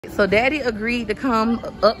So Daddy agreed to come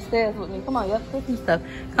upstairs with me. Come on, y'all put some stuff.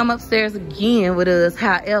 Come upstairs again with us.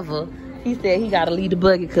 However, he said he gotta leave the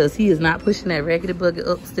buggy because he is not pushing that raggedy buggy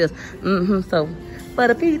upstairs. So for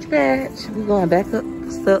the peach patch, we going back up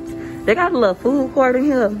the steps. They got a little food court in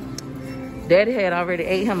here. Daddy had already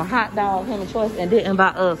ate him a hot dog, him and Choice, and didn't buy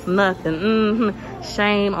us nothing.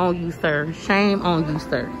 Shame on you, sir. Shame on you,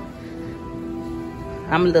 sir.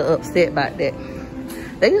 I'm a little upset about that.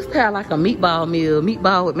 They used to have like a meatball meal,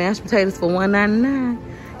 meatball with mashed potatoes for $1.99.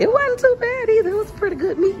 It wasn't too bad either. It was a pretty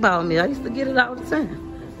good meatball meal. I used to get it all the time.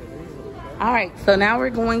 All right, so now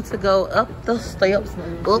we're going to go up the steps,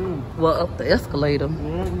 up the escalator.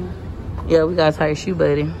 Yeah, we gotta tie your shoe,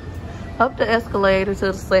 buddy. Up the escalator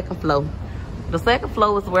to the second floor. The second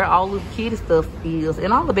floor is where all the kiddie stuff is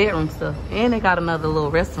and all the bedroom stuff. And they got another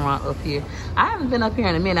little restaurant up here. I haven't been up here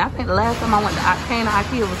in a minute. I think the last time I came to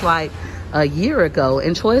Ikea was like a year ago.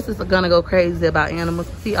 And Choice is gonna go crazy about animals.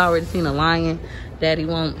 He already seen a lion. Daddy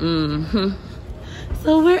won't.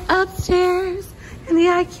 So we're upstairs in the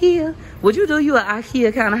Ikea. Would you do you an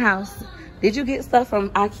Ikea kind of house? Did you get stuff from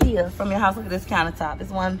Ikea from your house? Look at this countertop.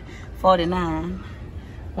 It's $149.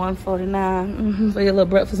 $149 for your little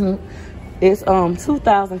breakfast nook. It's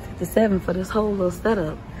 $2,057 for this whole little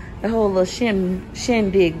setup. That whole little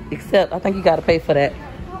shindig, except I think you gotta pay for that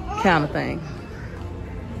counter thing.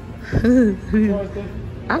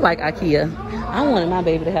 I like Ikea. I wanted my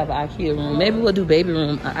baby to have an Ikea room. Maybe we'll do baby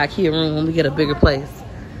room, an Ikea room when we get a bigger place.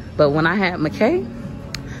 But when I had McKay,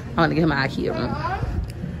 I want to get him an Ikea room.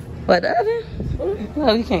 But the other,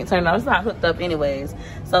 no, you can't turn it off. It's not hooked up anyways.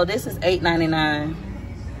 So this is $8.99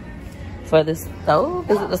 for this stove.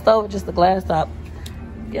 Is it the stove or just the glass top?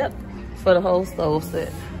 Yep, for the whole stove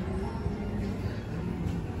set.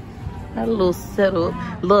 Got a little setup.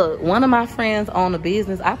 Look, one of my friends own a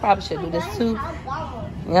business. I probably should do this too.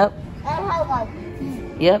 Yep.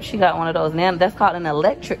 Yep, she got one of those. Now that's called an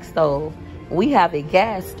electric stove. We have a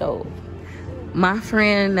gas stove. My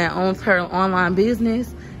friend that owns her online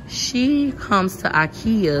business, she comes to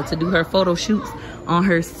Ikea to do her photo shoots on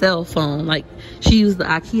her cell phone. Like, she used the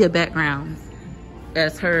Ikea backgrounds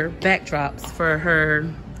as her backdrops for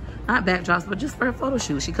her, not backdrops, but just for her photo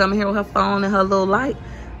shoot. She come in here with her phone and her little light.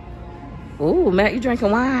 Ooh, Matt, you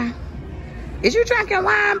drinking wine? Is you drinking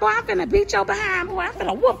wine? Boy, I'm finna beat your behind, boy. I'm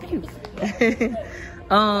finna whoop you.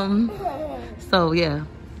 So yeah.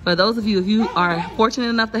 For those of you, if you are fortunate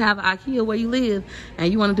enough to have an Ikea where you live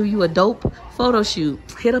and you want to do you a dope photo shoot,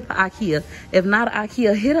 hit up an Ikea. If not an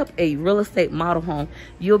Ikea, hit up a real estate model home.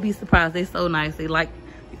 You'll be surprised. They're so nice. They like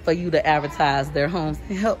for you to advertise their homes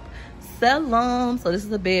and help sell them. So this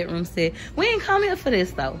is a bedroom set. We ain't come here for this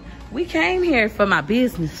though. We came here for my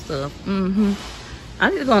business stuff. I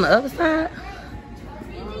need to go on the other side.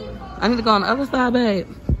 I need to go on the other side, babe.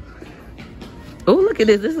 Oh, look at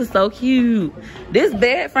this. This is so cute. This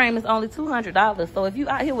bed frame is only $200. So if you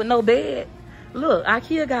out here with no bed, look,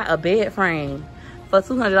 Ikea got a bed frame for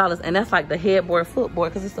 $200. And that's like the headboard,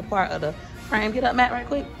 footboard, because it's a part of the frame. Get up, Matt, right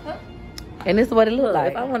quick. And this is what it look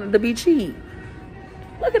like. If I wanted to be cheap.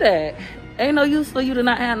 Look at that. Ain't no use for you to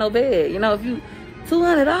not have no bed. You know, if you,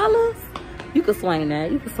 $200, you could swing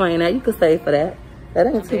that. You could swing that. You could save for that. That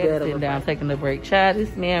ain't too bad. Sitting down, taking a break. Child,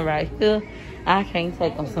 this man right here, I can't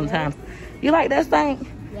take him sometimes. You like that stink?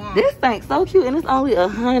 Yeah. This stink's so cute, and it's only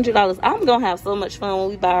 $100. I'm gonna have so much fun when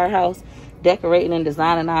we buy our house, decorating and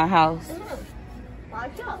designing our house.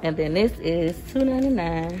 And then this is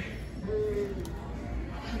 $2.99.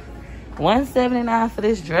 $179 for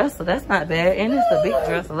this dresser. That's not bad, and it's a big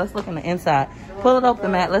dresser. Let's look in the inside. Pull it open,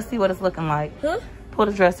 Matt. Let's see what it's looking like. Pull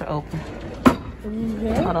the dresser open.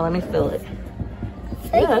 Hold on, let me feel it.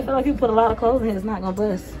 Yeah, I feel like you put a lot of clothes in here. It's not gonna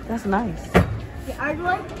bust. That's nice.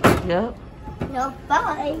 Yep. No,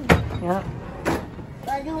 bye. Yep.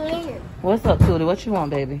 What do we need? What's up, Tootie? What you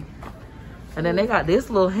want, baby? And then they got this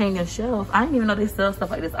little hanging shelf. I didn't even know they sell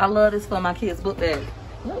stuff like this. I love this for my kids' book bag.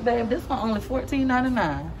 Look, babe, this one only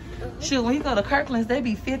 $14.99. Shoot, when you go to Kirkland's, they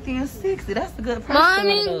be $50 and $60. That's a good price for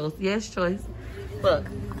one of those. Yes, Choice. Look, I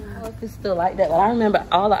don't know if it's still like that, but I remember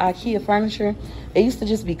all the Ikea furniture, it used to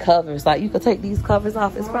just be covers. Like, you could take these covers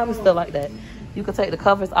off. It's probably still like that. You could take the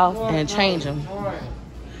covers off and change them.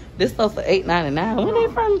 This stuff for $8.99. When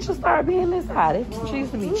did furniture start being this high? It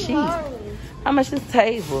used to be cheap. How much is this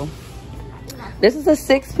table? This is a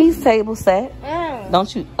 6-piece table set.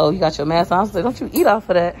 Don't you? Oh, you got your mask on. So don't you eat off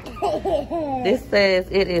of that? This says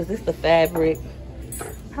it is. This the fabric.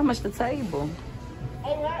 How much the table?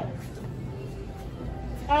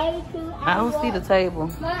 I don't see the table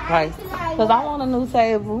price because I want a new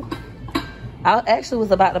table. I actually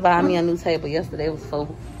was about to buy me a new table yesterday. It was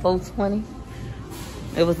 $420.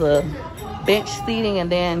 It was a bench seating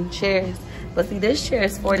and then chairs. But see, this chair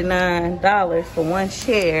is $49 for one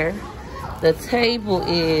chair. The table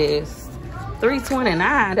is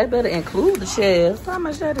 $329. That better include the chairs. How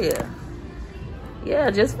much that is?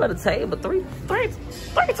 Yeah, just for the table,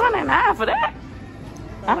 $329 for that.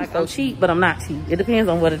 I'm so cheap, but I'm not cheap. It depends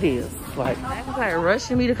on what it is. Like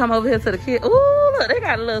rushing me to come over here to the kids. Ooh, look, they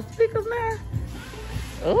got little speakers now.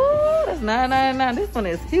 Ooh, that's $9.99. This one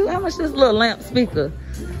is cute. How much this little lamp speaker?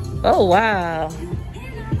 Oh wow.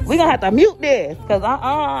 We gonna have to mute this because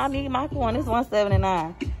I need my one. It's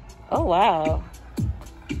 $179. Oh wow.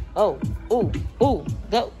 Oh, ooh, ooh,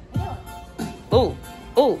 go. Ooh,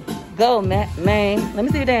 ooh, go, Matt, man. Let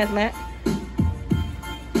me see you dance, Matt.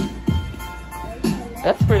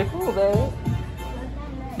 That's pretty cool, babe.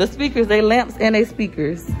 The speakers, they lamps and they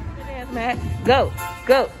speakers. Dance, Matt. Go,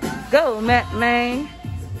 go, go, Matt, man.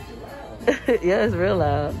 Yeah, it's real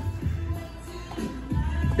loud.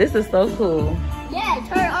 This is so cool. Yeah,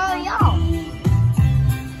 turn on y'all.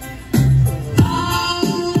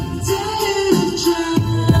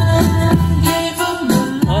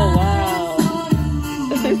 Oh, wow.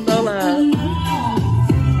 This is so loud.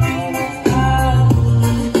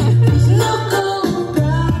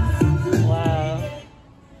 Wow.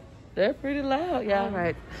 They're pretty loud, y'all. All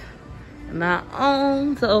right. Now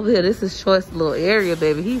on to over here. This is Choice's little area,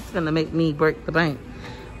 baby. He's gonna make me break the bank.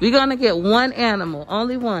 We're gonna get one animal,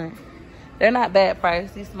 only one. They're not bad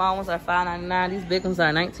price. These small ones are $5.99. These big ones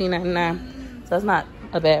are $19.99. So that's not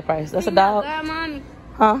a bad price. That's a dog.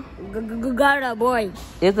 Huh? Girl or boy?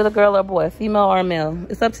 Is it a girl or a boy? Female or male?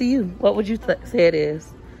 It's up to you. What would you say it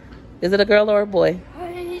is? Is it a girl or a boy?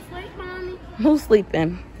 Who's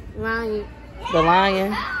sleeping? Lion. The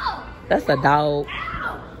lion? That's a dog.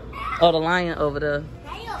 Oh, the lion over there.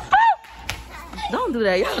 Don't do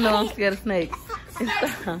that. Y'all know I'm scared of snakes.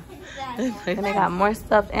 And they got more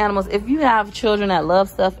stuffed animals. If you have children that love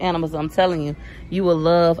stuffed animals, I'm telling you, you will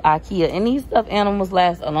love Ikea. And these stuffed animals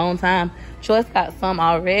last a long time. Choice got some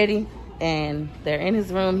already, and they're in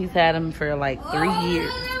his room. He's had them for like 3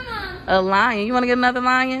 years. A lion. You want to get another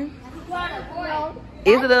lion?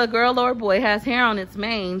 Is it a girl or a boy? It has hair on its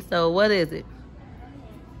mane, so what is it?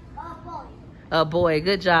 A boy.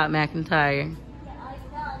 Good job, McIntyre.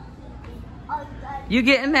 You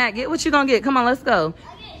getting that? Get what you gonna get. Come on, let's go.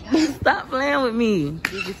 Stop playing with me.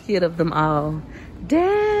 Biggest kid of them all.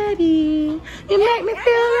 Daddy, you make me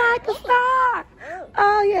feel like a star.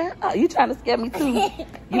 Oh, yeah. Oh, you trying to scare me, too.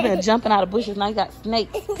 You been jumping out of bushes. Now you got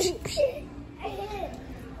snakes.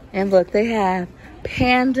 And look, they have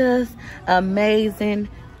Panda's Amazing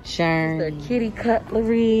Journey. Their kitty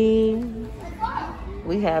cutlery.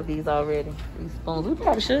 We have these already. These spoons. We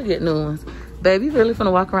probably should get new ones. Baby, you really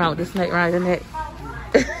finna walk around with this snake around your neck.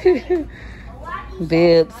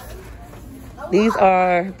 Bibs. These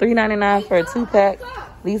are $3.99 for a 2-pack.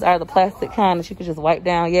 These are the plastic kind that you can just wipe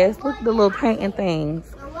down. Yes, look at the little painting things.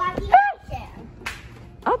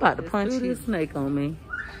 I'm about to punch this snake on me.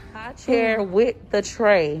 High chair with the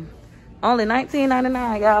tray. Only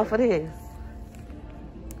 $19.99, y'all, for this.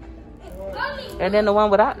 And then the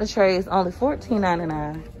one without the tray is only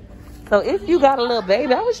 $14.99. So if you got a little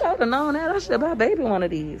baby, I wish I would have known that. I should buy baby one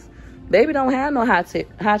of these. Baby don't have no high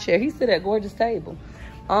chair. He sit at gorgeous table.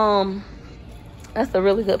 That's a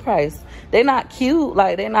really good price. They're not cute.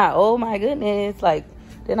 Like, they're not, oh my goodness. Like,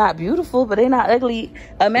 they're not beautiful, but they're not ugly.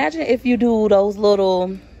 Imagine if you do those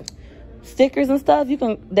little stickers and stuff. You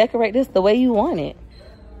can decorate this the way you want it.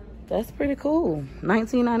 That's pretty cool.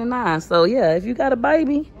 $19.99. So, yeah, if you got a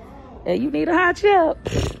baby and you need a high chair,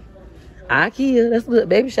 Ikea. That's a good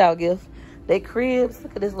baby shower gift. They cribs.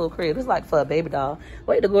 Look at this little crib. It's like for a baby doll.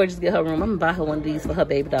 Wait till Gorgeous get her room. I'm gonna buy her one of these for her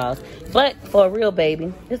baby dolls. But for a real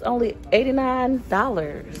baby, it's only $89.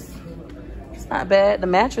 It's not bad. The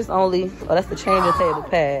mattress only, oh, that's the changing table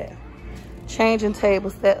pad. Changing table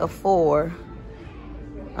set of 4.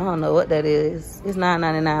 I don't know what that is. It's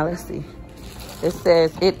 $9.99. Let's see. It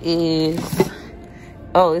says it is,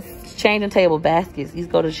 oh, it's changing table baskets. You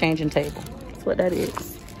go to the changing table. That's what that is.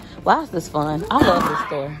 Why is this fun? I love this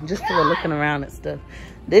store. Just for looking around at stuff.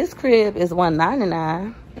 This crib is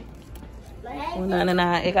 $1.99.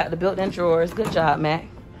 $1.99. It got the built-in drawers. Good job, Mac.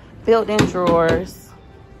 Built-in drawers.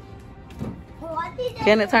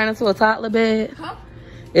 Can it turn into a toddler bed?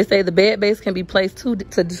 It say the bed base can be placed to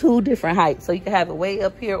 2 different heights. So you can have it way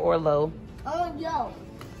up here or low. Oh, yo.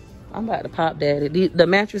 I'm about to pop daddy. The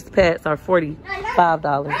mattress pads are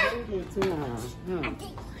 $45.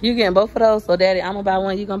 You getting both of those? So daddy, I'm gonna buy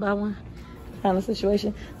one, you gonna buy one? Kind of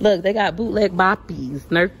situation. Look, they got bootleg boppies.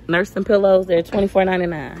 Nursing pillows, they're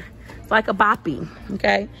 $24.99. It's like a boppy,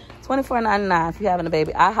 okay? $24.99 if you're having a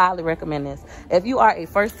baby. I highly recommend this. If you are a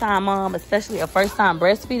first-time mom, especially a first-time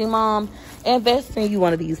breastfeeding mom, invest in you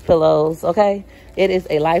one of these pillows, okay? It is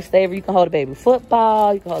a lifesaver. You can hold a baby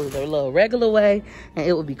football. You can hold it a little regular way, and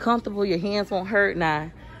it will be comfortable. Your hands won't hurt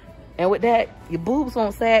now. And with that, your boobs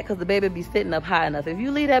won't sag because the baby be sitting up high enough. If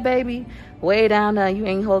you leave that baby way down there, you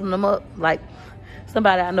ain't holding them up like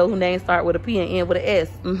somebody I know who name start with a P and end with an S.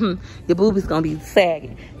 Your boobies gonna be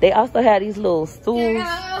sagging. They also have these little stools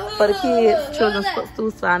for the kids, children's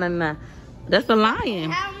footstools, $5.99. That's a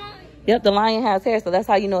lion. Yep, the lion has hair, so that's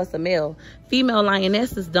how you know it's a male. Female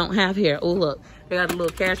lionesses don't have hair. Oh, look, they got a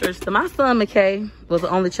little cash register. My son, McKay, was the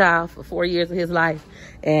only child for 4 years of his life,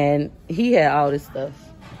 and he had all this stuff.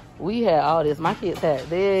 We had all this. My kids had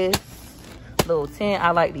this little 10.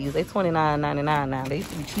 I like these. They $29.99 now. They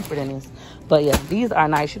used to be cheaper than this. But yeah, these are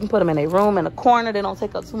nice. You can put them in a room in a corner. They don't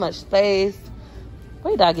take up too much space.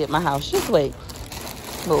 Wait till I get my house. Just wait.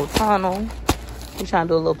 Little tunnel. We're trying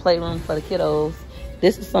to do a little playroom for the kiddos.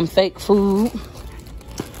 This is some fake food.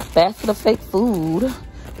 Basket of fake food.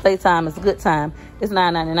 Playtime is a good time. It's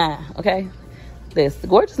 $9.99. Okay. This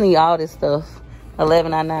Gorgeous need all this stuff.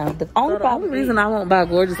 $11.99. The only reason I won't buy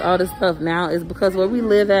Gorgeous all this stuff now is because where we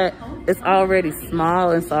live at, it's already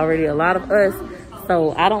small. It's already a lot of us.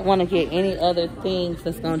 So I don't want to get any other things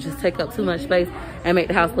that's going to just take up too much space and make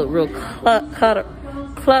the house look real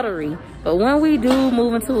cluttery. But when we do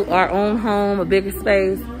move into our own home, a bigger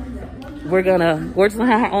space, Gorgeous gonna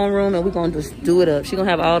have her own room and we're gonna just do it up. She's gonna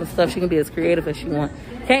have all the stuff. She can be as creative as she wants.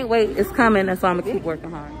 Can't wait. It's coming. That's why I'm gonna keep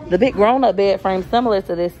working hard. The big grown-up bed frame similar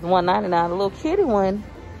to this is $199. The little kitty one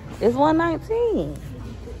is $119.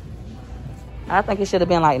 I think it should have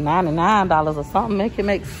been like $99 or something. Make it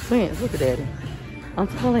make sense. Look at that. I'm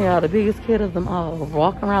telling y'all, the biggest kid of them all.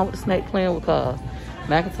 Walking around with the snake, playing with cars.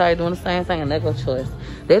 McIntyre doing the same thing, and they go choice.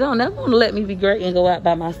 They don't never want to let me be great and go out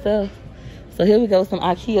by myself. So here we go, some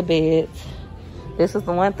Ikea beds. This is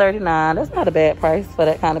the $139. That's not a bad price for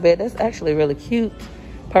that kind of bed. That's actually really cute.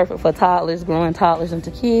 Perfect for toddlers, growing toddlers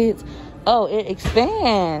into kids. Oh, it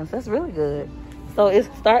expands. That's really good. So it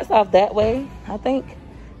starts off that way, I think.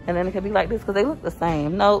 And then it can be like this because they look the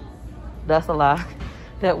same. Nope, that's a lie.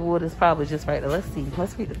 That wood is probably just right there. Let's see.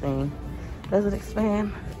 Let's read the thing. Does it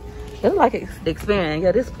expand? It looks like it expands.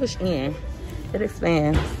 Yeah, this push in. It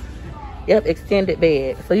expands. Yep, extended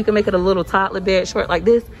bed. So you can make it a little toddler bed, short like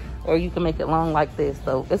this, or you can make it long like this.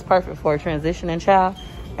 So it's perfect for a transitioning child.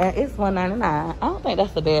 And it's $199. I don't think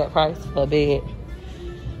that's a bad price for a bed.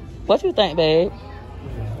 What you think, babe?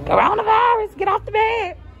 Coronavirus, get off the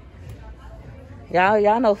bed.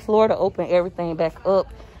 Y'all know Florida opened everything back up.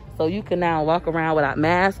 So you can now walk around without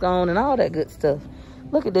mask on and all that good stuff.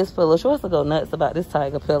 Look at this pillow. Shorts will go nuts about this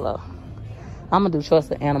tiger pillow. I'm gonna do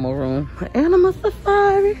Shorts an animal room. Animal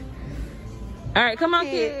safari. All right, come on,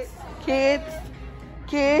 kids. Kids.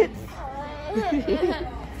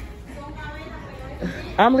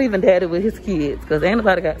 I'm leaving daddy with his kids because ain't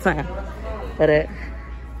nobody got time for that.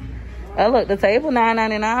 Oh, look, the table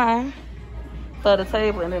 $9.99 for the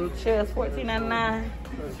table, and then the chairs $14.99.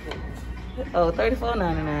 Oh,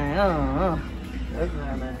 $34.99.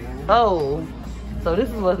 Oh, so this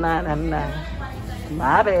is what's $9.99.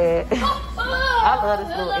 My bad. I love this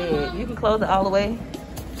little egg. You can close it all the way.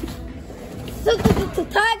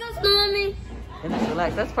 Tigers, mommy. And then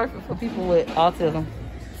relax. That's perfect for people with autism.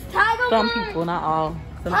 Tiger, Some mommy. people, not all.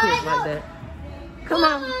 Some kids like that. Come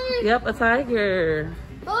on. Mommy. Yep, a tiger.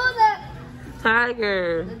 Who's that?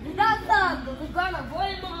 Tiger. That's the girl,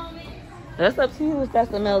 boy, mommy. That's up to you if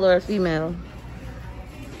that's a male or a female.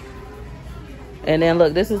 And then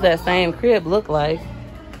look, this is that same crib look like.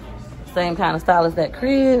 Same kind of style as that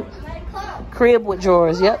crib. Crib with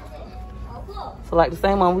drawers, yep. So like the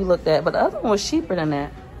same one we looked at, but the other one was cheaper than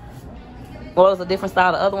that. Well, it was a different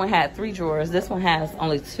style. The other one had 3 drawers. This one has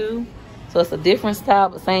only 2. So it's a different style,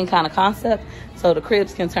 but same kind of concept. So the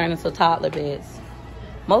cribs can turn into toddler beds.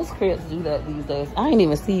 Most cribs do that these days. I ain't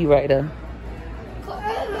even see you right there.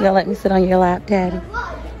 Y'all let me sit on your lap, daddy.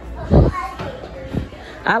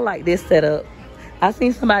 I like this setup. I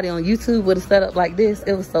seen somebody on YouTube with a setup like this.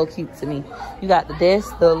 It was so cute to me. You got the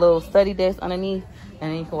desk, the little study desk underneath,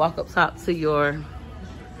 and then you can walk up top to your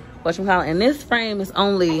whatchamacallit. And this frame is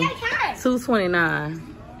only $229.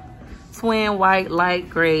 Twin white, light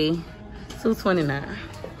gray, $229.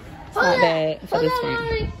 It's not bad for this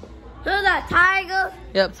frame. There's a tiger.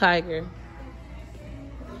 Yep, tiger.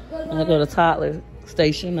 I'll go to toddler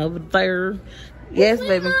station over there. Yes,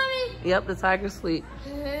 baby. Mommy? Yep, the tiger's sleep.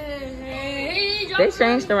 They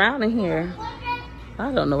changed around in here.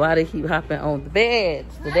 I don't know why they keep hopping on the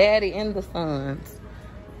beds. The daddy and the sons.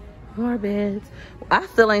 More beds. I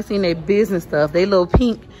still ain't seen their business stuff. They little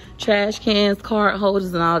pink trash cans, card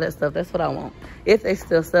holders, and all that stuff. That's what I want. If they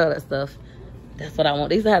still sell that stuff, that's what I want.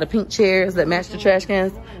 These have the pink chairs that match the trash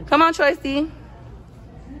cans. Come on, Tracy.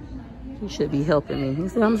 He should be helping me. You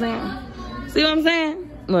see what I'm saying? See what I'm saying?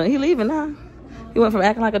 Look, he leaving now. He went from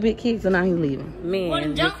acting like a big kid to now he leaving.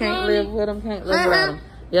 Man, you can't live with him, can't live without him.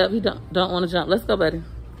 Yep, he don't want to jump. Let's go, buddy.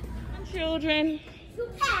 Children.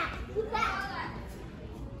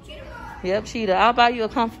 Yep, Cheetah. I'll buy you a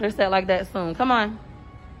comforter set like that soon. Come on.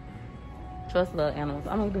 Trust love animals.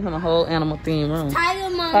 I'm gonna do him a whole animal theme room.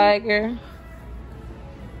 Tiger, Mom. Tiger.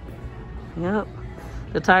 Yep.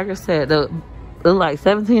 The tiger set. They're like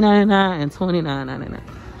 $17.99 and $29.99.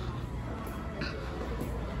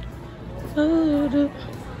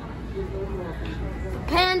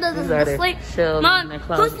 Pandas is asleep. Mom,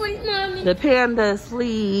 who's asleep, Mommy? The panda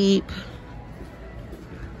asleep.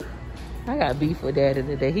 I got beef with Daddy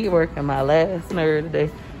today. He working my last nerve today.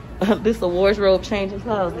 This is a wardrobe changing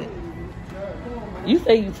closet. You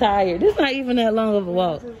say you tired. This not even that long of a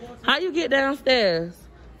walk. How you get downstairs?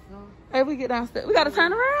 Hey, we get downstairs. We gotta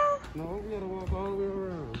turn around? No, we gotta walk all the way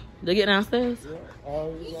around. To get downstairs? Yeah,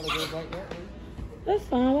 we gotta go back that way. That's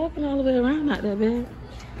fine. Walking all the way around not that bad.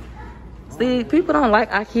 See, people don't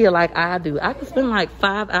like Ikea like I do. I could spend like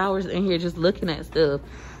 5 hours in here just looking at stuff.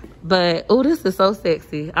 But, oh, this is so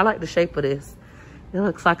sexy. I like the shape of this. It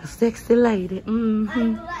looks like a sexy lady.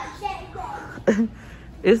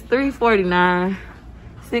 It's $3.49.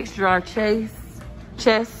 6-drawer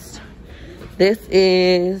chest. This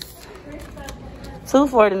is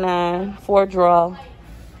 $2.49. 4-drawer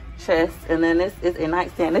chest. And then this is a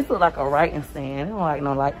nightstand. This looks like a writing stand. It don't like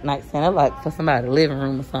no nightstand. It like for somebody's living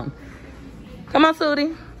room or something. Come on,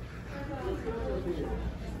 Sootie.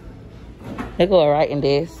 They go a writing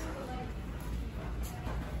desk.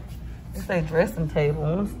 It's a dressing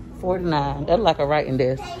table. $49. That's like a writing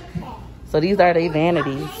desk. So these are the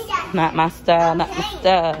vanities. Not my style, not my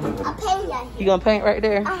style. You gonna paint right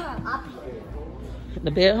there?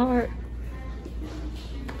 The bed hard?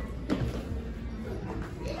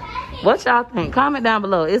 What y'all think? Comment down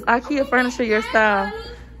below. Is Ikea furniture your style?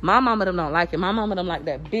 My mama them don't like it. My mama them like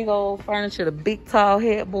that big old furniture, the big tall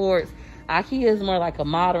headboards. Ikea is more like a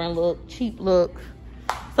modern look, cheap look.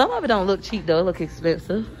 Some of it don't look cheap though, it look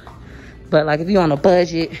expensive. But like if you're on a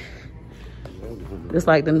budget, it's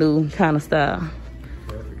like the new kind of style.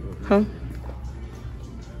 Huh?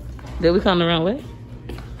 Did we come the wrong way?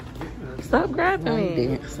 Stop grabbing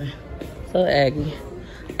me. Dancing. So Aggie.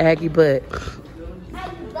 Aggie butt.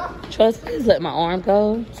 Trust me, let my arm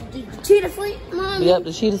go. Did the cheetah sleep, Mommy? Yep,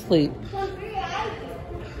 the cheetah sleep.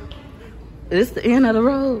 This the end of the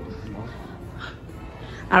road.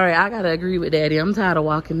 All right, I gotta agree with Daddy. I'm tired of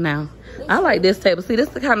walking now. I like this table. See, this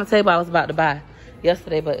is the kind of table I was about to buy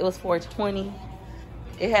yesterday, but it was $4.20.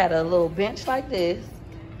 It had a little bench like this.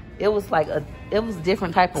 It was like it was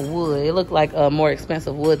different type of wood. It looked like a more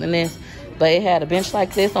expensive wood than this, but it had a bench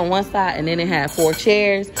like this on one side, and then it had 4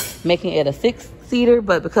 chairs, making it a 6-seater.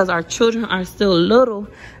 But because our children are still little,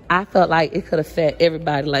 I felt like it could have fed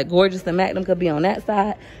everybody. Like Gorgeous and Magnum could be on that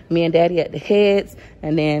side, me and Daddy at the heads,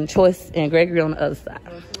 and then Choice and Gregory on the other side.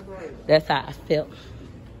 That's how I felt.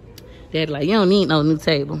 Daddy like, you don't need no new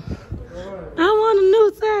table. I want a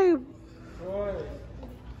new table.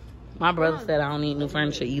 My brother said I don't need new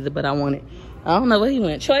furniture either, but I want it. I don't know where he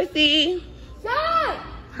went. Choicey!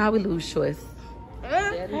 How we lose Choice?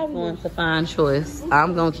 Daddy's going to find Choice.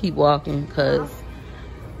 I'm going to keep walking because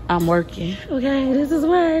I'm working. Okay, this is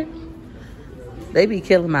work. They be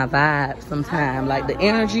killing my vibe sometimes. Like the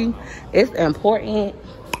energy, it's important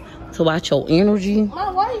to watch your energy.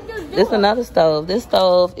 Mom, why you just do This another stove. This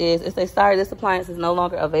stove is, it say, sorry, this appliance is no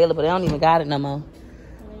longer available. They don't even got it no more.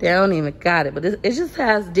 They don't even got it. But it just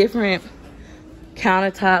has different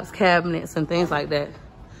countertops, cabinets, and things like that.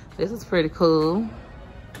 This is pretty cool.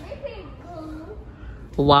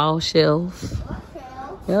 Wall shelf.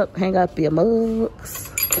 Yep, hang up your mugs.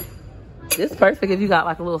 This perfect if you got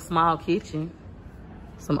like a little small kitchen.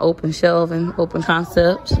 Some open shelving, open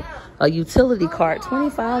concept. A utility cart,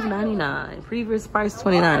 $25.99. Previous price,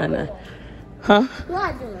 $29.99. Huh?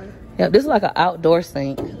 What doing? Yep, this is like an outdoor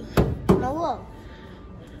sink. No, look.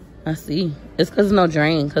 I see. It's because there's no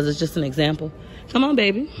drain, because it's just an example. Come on,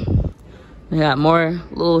 baby. We got more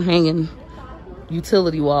little hanging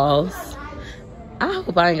utility walls. I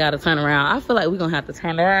hope I ain't got to turn around. I feel like we're going to have to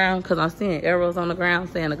turn around because I'm seeing arrows on the ground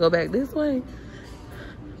saying to go back this way.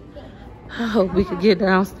 I hope we could get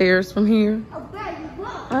downstairs from here.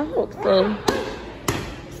 I hope so.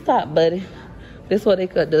 Stop, buddy. This is where they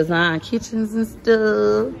could design kitchens and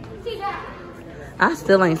stuff. I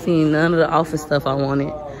still ain't seen none of the office stuff I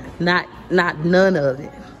wanted. Not none of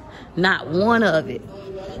it. Not one of it.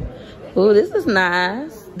 Oh, this is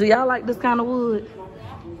nice. Do y'all like this kind of wood?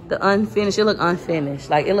 The unfinished, it look unfinished.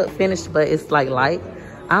 Like it look finished, but it's like light.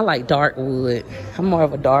 I like dark wood. I'm more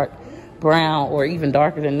of a dark brown or even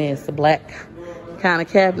darker than this. The black kind of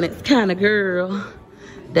cabinets kind of girl.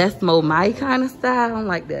 That's more my kind of style. I don't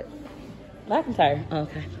like that. McIntyre.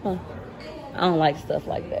 Okay. Huh. I don't like stuff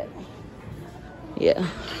like that. Yeah,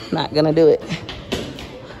 not gonna do it.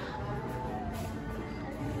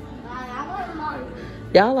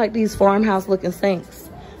 Y'all like these farmhouse looking sinks.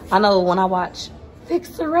 I know when I watch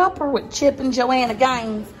Fixer Upper with Chip and Joanna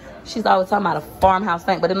Gaines, she's always talking about a farmhouse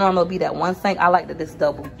sink, but it normally be that one sink. I like that it's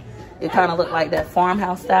double. It kind of look like that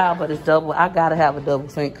farmhouse style, but it's double. I gotta have a double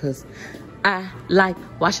sink because I like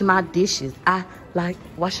washing my dishes. I like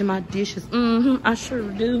washing my dishes. I sure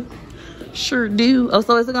do. Sure do. Oh,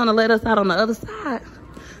 so it's gonna let us out on the other side.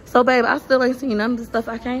 So, babe, I still ain't seen none of the stuff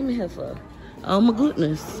I came in here for. Oh, my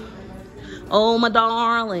goodness. Oh, my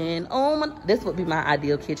darling. Oh, my. This would be my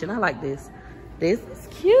ideal kitchen. I like this. This is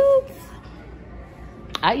cute.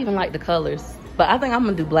 I even like the colors. But I think I'm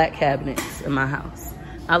going to do black cabinets in my house.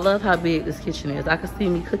 I love how big this kitchen is. I can see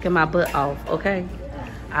me cooking my butt off, okay?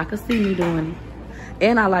 I can see me doing it.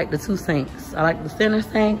 And I like the two sinks. I like the center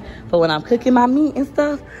sink for when I'm cooking my meat and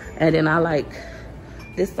stuff. And then I like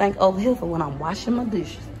this sink over here for when I'm washing my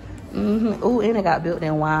dishes. Ooh, and it got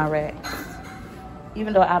built-in wine racks.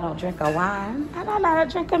 Even though I don't drink a wine, I don't like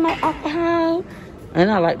drinking no alcohol. And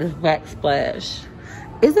I like this backsplash.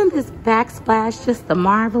 Isn't this backsplash just the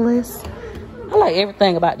marvelous? I like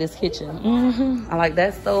everything about this kitchen. I like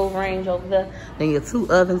that stove range over there. Then your two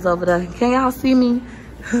ovens over there. Can y'all see me?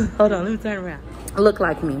 Hold on, let me turn around. Look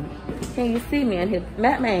like me. Can you see me in here?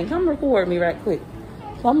 Matt Man, come record me right quick.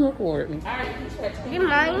 Come record me. All right, you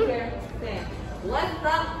mind? What's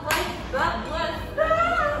up, what's up, what's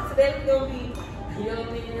up? Today we're going to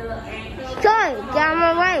be Sorry, get out of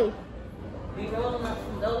my way. Be rolling up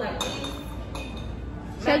some dough like this.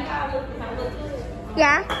 Shake.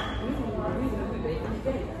 Yeah.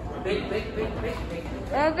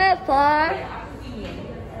 A bit far.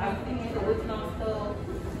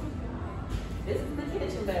 This is the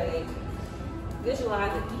kitchen, babe.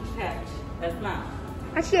 Visualize each patch. That's mine.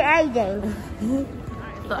 I see everything.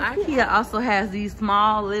 So Ikea also has these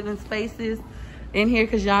small living spaces in here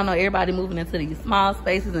because y'all know everybody moving into these small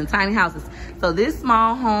spaces and tiny houses. So this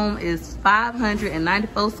small home is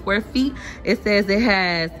 594 square feet. It says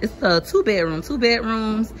it's a two bedrooms,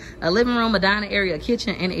 a living room, a dining area, a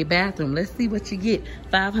kitchen, and a bathroom. Let's see what you get.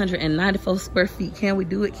 594 square feet. Can we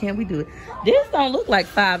do it? Can we do it? This don't look like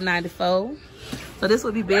 594. So this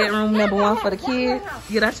would be bedroom number 1 for the kids.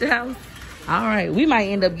 Get out your house. All right, we might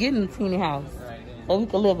end up getting a teeny house so we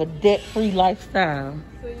can live a debt-free lifestyle.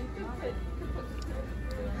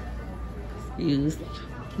 Excuse.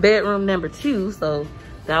 Bedroom number 2. So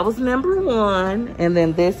that was number 1, and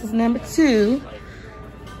then this is number 2.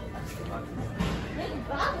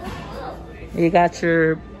 You got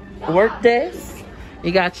your work desk.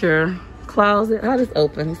 You got your closet. How does this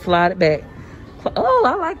open? Slide it back. Oh,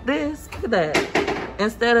 I like this. Look at that.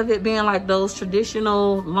 Instead of it being like those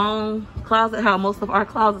traditional long closet, how most of our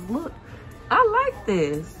closets look. I like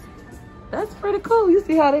this. That's pretty cool. You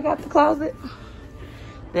see how they got the closet?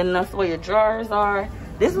 Then that's where your drawers are.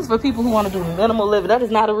 This is for people who want to do minimal living. That is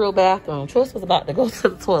not a real bathroom. Trust was about to go to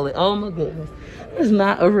the toilet. Oh my goodness. It's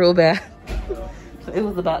not a real bath. It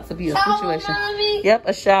was about to be a situation. Yep,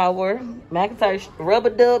 a shower. McIntyre,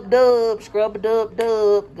 rub-a-dub-dub,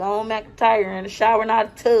 scrub-a-dub-dub. Go on, McIntyre in the shower, not a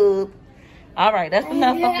tub. All right, that's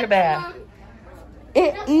enough of your bath.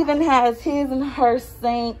 It even has his and her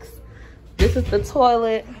sinks. This is the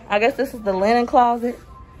toilet. I guess this is the linen closet.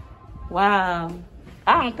 Wow.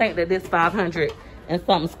 I don't think that this 500 and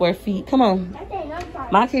something square feet. Come on.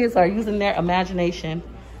 My kids are using their imagination.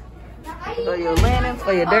 For your linens,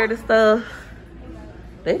 for your dirty stuff.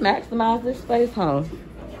 They maximize their space, huh?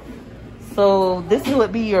 So this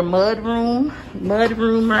would be your mud room. Mud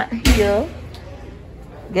room right here.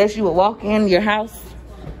 Guess you would walk in your house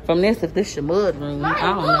from this if this is your mud room. I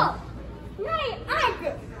don't know.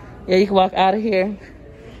 Yeah, you can walk out of here.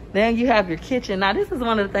 Then you have your kitchen. Now this is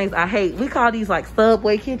one of the things I hate. We call these like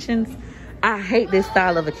Subway kitchens. I hate this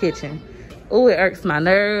style of a kitchen. Oh, it irks my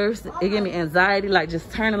nerves. It gives me anxiety, like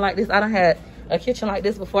just turning like this. I done had a kitchen like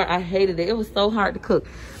this before. I hated it. It was so hard to cook.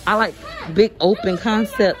 I like big open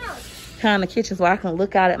concept kind of kitchens where I can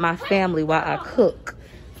look out at my family while I cook.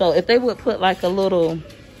 So if they would put like a little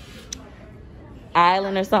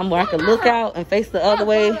island or something where I could look out and face the other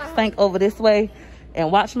way, sink over this way,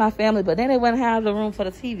 and watch my family, but then they wouldn't have the room for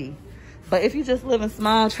the TV. But if you just living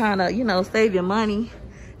small, trying to, you know, save your money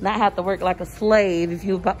not have to work like a slave if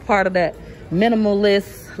you're part of that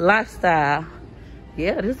minimalist lifestyle.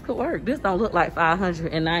 Yeah, this could work. This don't look like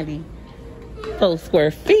 594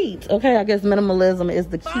 square feet. Okay, I guess minimalism is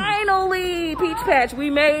the key. Finally, Peach Patch, we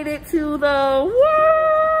made it to the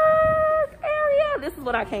work area. This is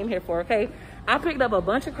what I came here for, okay? I picked up a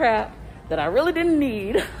bunch of crap that I really didn't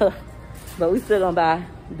need, but we still gonna buy.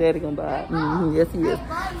 Daddy gonna buy. Yes, he is.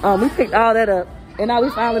 We picked all that up, and now we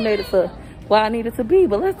finally made it to where I needed to be.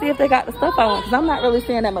 But let's see if they got the stuff I want, because I'm not really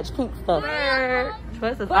seeing that much pink stuff.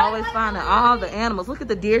 Choice is always finding all the animals. Look at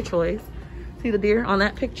the deer, Choice. See the deer on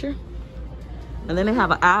that picture? And then they have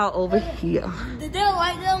an owl over here. Did they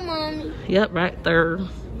like that, Mommy? Yep, right there.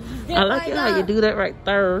 I like it how you do that right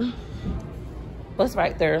there. What's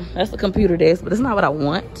right there? That's the computer desk, but it's not what I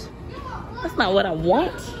want. That's not what I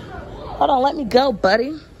want. Hold on, let me go,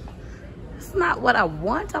 buddy. It's not what I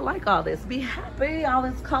want. I like all this. Be happy, all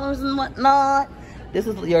these colors and whatnot. This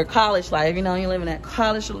is your college life. You know, you're living that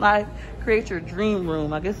college life. Create your dream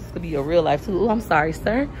room. I guess this could be your real life too. Oh, I'm sorry,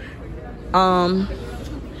 sir.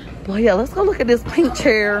 Boy, yeah, let's go look at this pink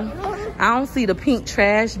chair. I don't see the pink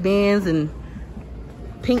trash bins and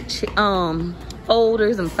pink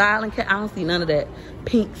folders and filing cabinets. I don't see none of that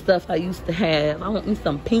pink stuff I used to have. I want me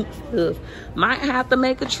some pink stuff. Might have to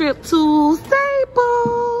make a trip to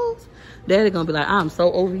Staples. Daddy gonna be like, I'm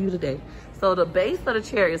so over you today. So the base of the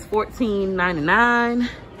chair is $14.99.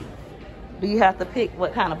 Do you have to pick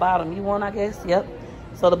what kind of bottom you want, I guess? Yep.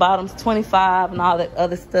 So the bottom's $25 and all that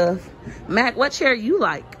other stuff. Mac, what chair you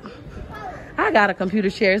like? I got a computer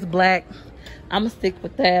chair. It's black. I'm gonna stick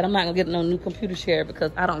with that. I'm not gonna get no new computer chair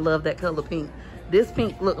because I don't love that color pink. This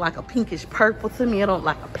pink look like a pinkish purple to me. I don't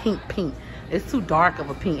like a pink. It's too dark of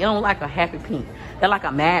a pink. I don't like a happy pink. They're like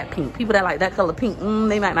a mad pink. People that like that color pink,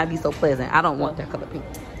 they might not be so pleasant. I don't want that color pink.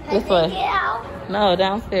 This way. No,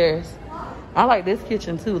 downstairs. I like this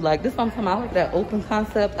kitchen too. Like this one, I like that open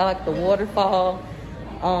concept. I like the waterfall,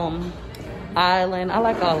 island. I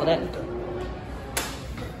like all of that.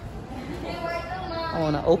 I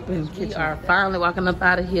want an open kitchen. We are finally walking up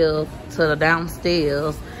out of here to the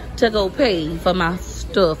downstairs to go pay for my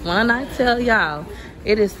stuff. When I tell y'all,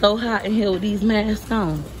 it is so hot in here with these masks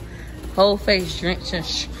on. Whole face drenched in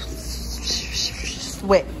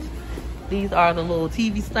sweat. These are the little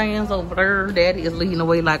TV stands over there. Daddy is leading the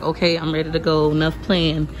way like, okay, I'm ready to go. Enough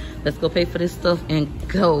playing. Let's go pay for this stuff and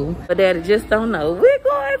go. But Daddy just don't know. We're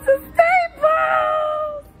going to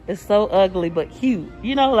Staples. It's so ugly but cute.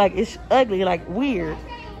 You know, like it's ugly, like weird,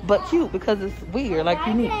 but cute because it's weird, like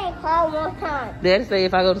unique. Daddy say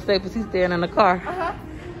if I go to Staples, he's staying in the car.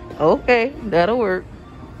 Okay, that'll work.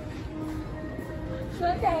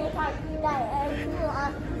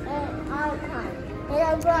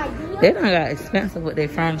 They done got expensive with their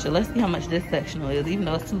furniture. Let's see how much this sectional is, even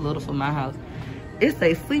though it's too little for my house. It's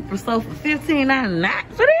a sleeper sofa,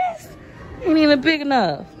 $15.99 for this? Ain't even big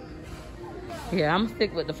enough. Yeah, I'm gonna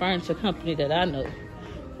stick with the furniture company that I know.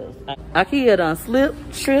 Ikea done slip,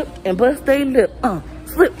 tripped, and bust they lip.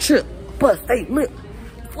 Slip, trip, bust they lip.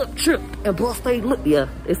 Slip, tripped, and bust they lip. Yeah,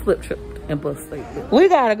 they slip, tripped, and bust they lip. We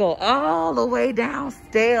gotta go all the way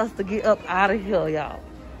downstairs to get up out of here, y'all.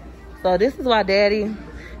 So this is why Daddy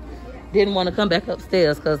didn't want to come back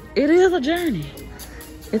upstairs, because it is a journey.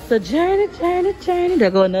 It's a journey. There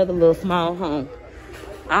go another little small home.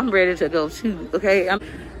 I'm ready to go too, okay?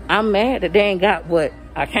 I'm mad that they ain't got what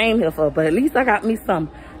I came here for, but at least I got me some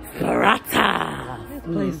Sriracha. This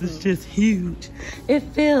place is just huge. It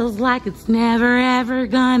feels like it's never ever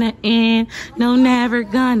gonna end. No, never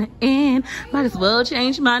gonna end. Might as well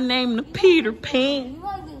change my name to Peter Pan.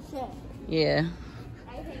 Yeah.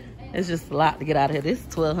 It's just a lot to get out of here. This is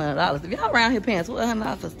 $1,200. If y'all around here paying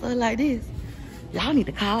 $1,200 for stuff like this, y'all need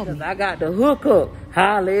to call me. I got the hookup.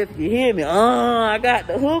 Holla if you hear me. I got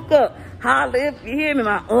the hookup. Holla if you hear me.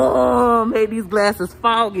 Made these glasses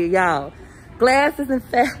foggy, y'all. Glasses and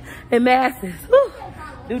masses. Whew.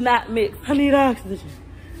 Do not mix. I need oxygen.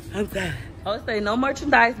 I'm tired. I would say no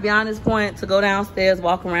merchandise beyond this point to go downstairs,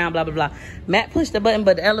 walk around, blah, blah, blah. Matt pushed the button,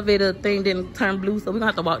 but the elevator thing didn't turn blue, so we're going to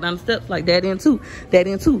have to walk down the steps like Daddy and two.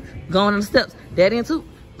 Daddy and two. Going on the steps. Daddy and two.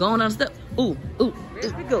 Going on the steps. Ooh.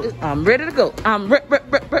 Ready to go. I'm ready to go.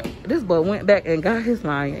 This boy went back and got his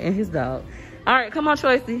lion and his dog. All right, come on,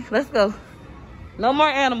 Choicey. Let's go. No more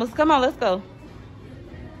animals. Come on, let's go.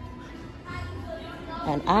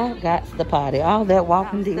 And I got the potty. All that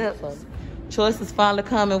walking deep. Choice is finally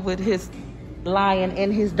coming with his lion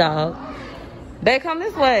and his dog. They come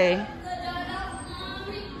this way.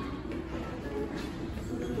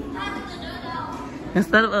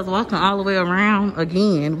 Instead of us walking all the way around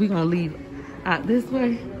again, we're gonna leave out this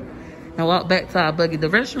way and walk back to our buggy. The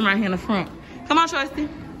restroom right here in the front. Come on, Choicey.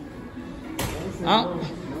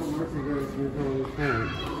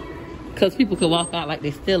 Because people could walk out like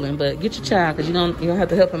they stealing, but get your child because you don't have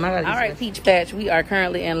to help him. All right, Peach Patch, we are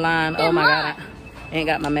currently in line. Oh my God, I ain't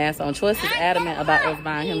got my mask on. Choice is adamant about us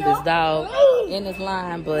buying him this dog in this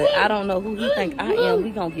line, but I don't know who he think I am. We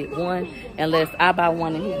gonna get one unless I buy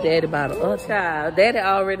one and his daddy buy the other. Child, daddy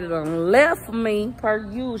already done left me per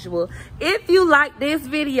usual. If you like this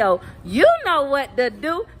video, you know what to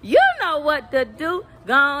do. You know what to do.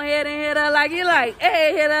 Go ahead and hit her like you like.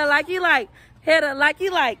 Hey, hit her like you like. Hit her like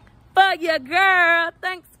you like. For your girl.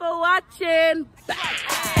 Thanks for watching. Bye.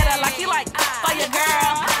 Hit her like you like. For your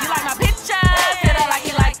girl. You like my pictures. Hit her like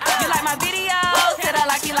you like. You like my videos. Hit her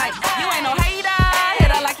like you like. You ain't no hater. Hit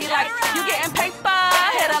her like you like. You getting paper.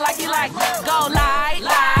 Hit her like you like. Go like.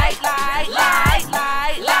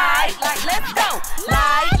 Let's go.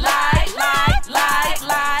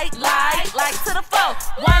 Like to the flow.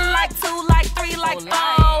 1 like, 2 like, 3 like,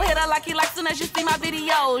 4. Hit her like you like soon as you see my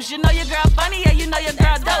videos. You know your girl funny, yeah, you know your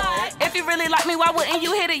girl dope. If you really like me, why wouldn't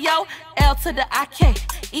you hit it, yo? L to the IKEY,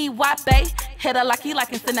 bae. Hit her like you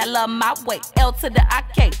like and send that love my way. L to the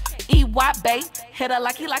IKEY, bae. Hit her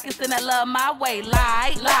like you like and send that love my way.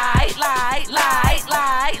 Like.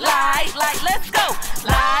 Let's go.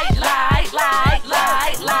 Like.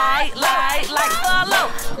 Follow.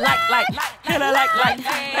 Like. Hit her like.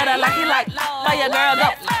 Hit her like you like. For your girl, go.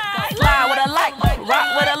 Slide with a like. Rock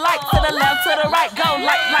with a like. To the left, to the right. Go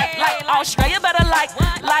like. Australia better like.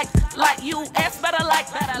 US better like.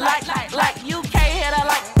 UK hit her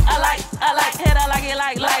like. I like. Hit her like you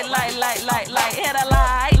like. Hit her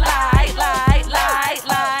like.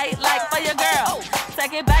 For your girl.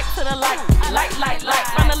 Take it back to the like.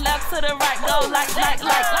 From the left to the right. Go like.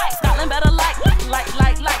 Scotland better like.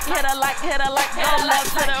 Hit her like. Go left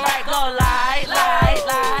to the right. Go like.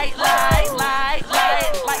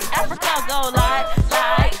 Africa go like.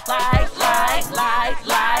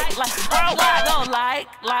 Worldwide go like.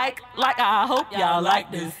 I hope y'all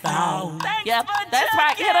like this song. Yep, that's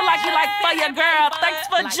right. Hit her like you like for your girl. Thanks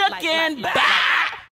for juking. Bye.